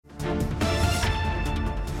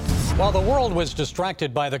While the world was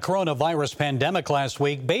distracted by the coronavirus pandemic last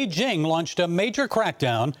week, Beijing launched a major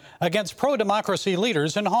crackdown against pro-democracy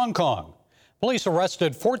leaders in Hong Kong. Police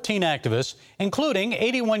arrested 14 activists, including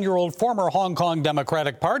 81-year-old former Hong Kong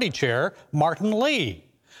Democratic Party chair Martin Lee.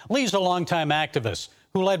 Lee's a longtime activist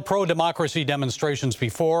who led pro-democracy demonstrations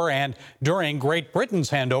before and during Great Britain's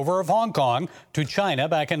handover of Hong Kong to China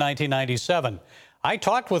back in 1997. I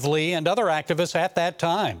talked with Lee and other activists at that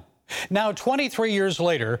time. Now, 23 years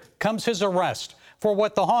later, comes his arrest for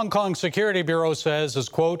what the Hong Kong Security Bureau says is,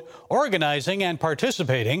 quote, organizing and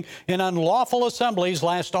participating in unlawful assemblies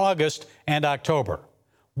last August and October.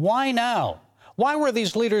 Why now? Why were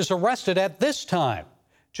these leaders arrested at this time?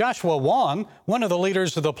 Joshua Wong, one of the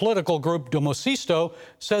leaders of the political group Demosisto,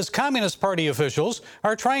 says Communist Party officials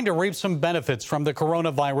are trying to reap some benefits from the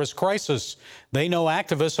coronavirus crisis. They know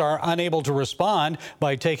activists are unable to respond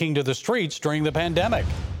by taking to the streets during the pandemic.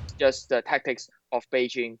 Just the tactics of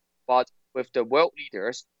Beijing, but with the world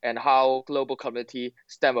leaders and how global community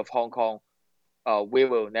stand with Hong Kong, we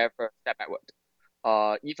will never step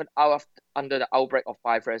backward. Even under the outbreak of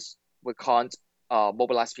virus, we can't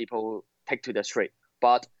mobilize people take to the street.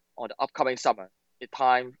 But on the upcoming summer, it's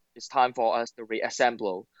time for us to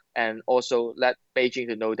reassemble and also let Beijing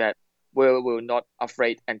to know that we will not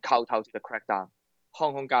afraid and kowtow to the crackdown.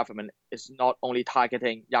 Hong Kong government is not only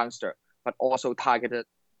targeting youngsters, but also targeted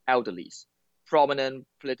elderlies. Prominent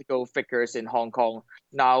political figures in Hong Kong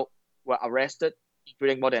now were arrested,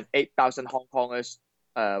 including more than 8,000 Hong Kongers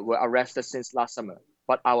were arrested since last summer.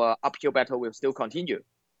 But our uphill battle will still continue.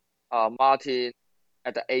 Martin,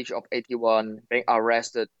 at the age of 81, being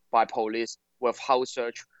arrested by police with house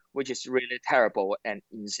search, which is really terrible and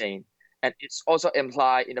insane. And it's also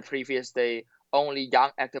implied in the previous day, only young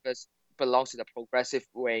activists belong to the progressive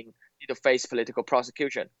wing need to face political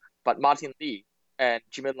prosecution. But Martin Lee and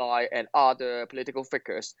Jimmy Lai and other political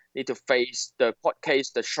figures need to face the court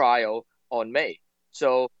case, the trial on May.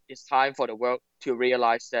 So it's time for the world to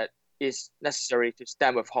realize that it's necessary to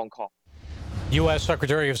stand with Hong Kong. U.S.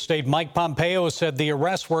 Secretary of State Mike Pompeo said the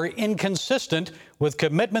arrests were inconsistent with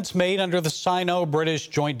commitments made under the Sino-British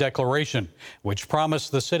Joint Declaration, which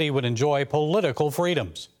promised the city would enjoy political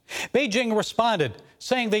freedoms. Beijing responded,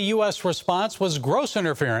 saying the U.S. response was gross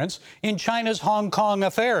interference in China's Hong Kong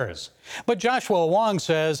affairs. But Joshua Wong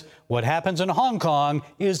says what happens in Hong Kong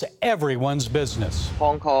is everyone's business.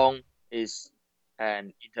 Hong Kong is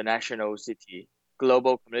an international city.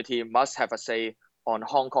 Global community must have a say on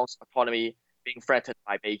Hong Kong's autonomy being threatened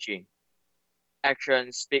by Beijing.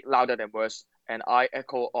 Actions speak louder than words, and I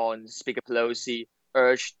echo on Speaker Pelosi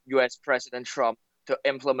urged U.S. President Trump to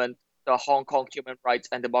implement the Hong Kong Human Rights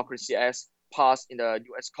and Democracy Act passed in the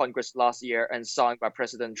U.S. Congress last year and signed by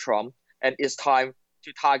President Trump. And it's time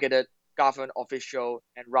to target government officials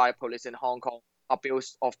and riot police in Hong Kong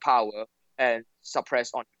abuse of power and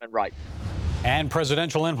suppress on human rights. And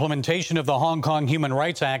presidential implementation of the Hong Kong Human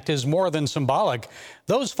Rights Act is more than symbolic.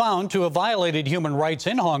 Those found to have violated human rights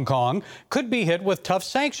in Hong Kong could be hit with tough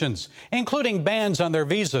sanctions, including bans on their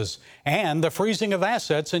visas and the freezing of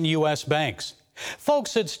assets in U.S. banks.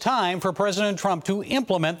 Folks, it's time for President Trump to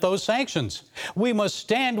implement those sanctions. We must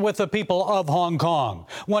stand with the people of Hong Kong,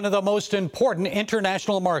 one of the most important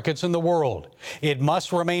international markets in the world. It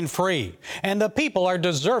must remain free, and the people are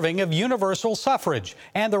deserving of universal suffrage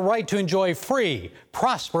and the right to enjoy free,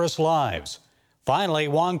 prosperous lives. Finally,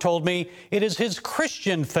 Wong told me it is his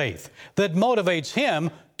Christian faith that motivates him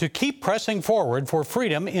to keep pressing forward for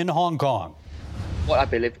freedom in Hong Kong. What I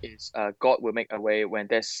believe is God will make a way when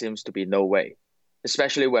there seems to be no way.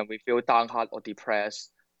 Especially when we feel downhearted or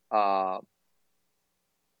depressed,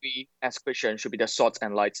 we as Christians should be the salt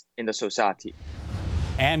and light in the society.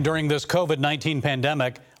 And during this COVID-19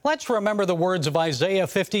 pandemic, let's remember the words of Isaiah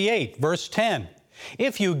 58, verse 10.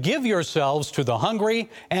 If you give yourselves to the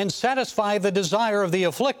hungry and satisfy the desire of the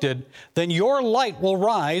afflicted, then your light will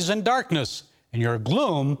rise in darkness, and your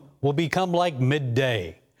gloom will become like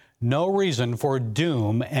midday. No reason for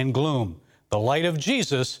doom and gloom. The light of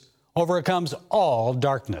Jesus overcomes all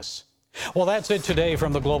darkness. Well, that's it today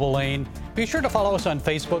from the Global Lane. Be sure to follow us on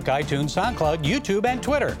Facebook, iTunes, SoundCloud, YouTube, and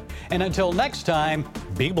Twitter. And until next time,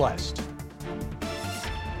 be blessed.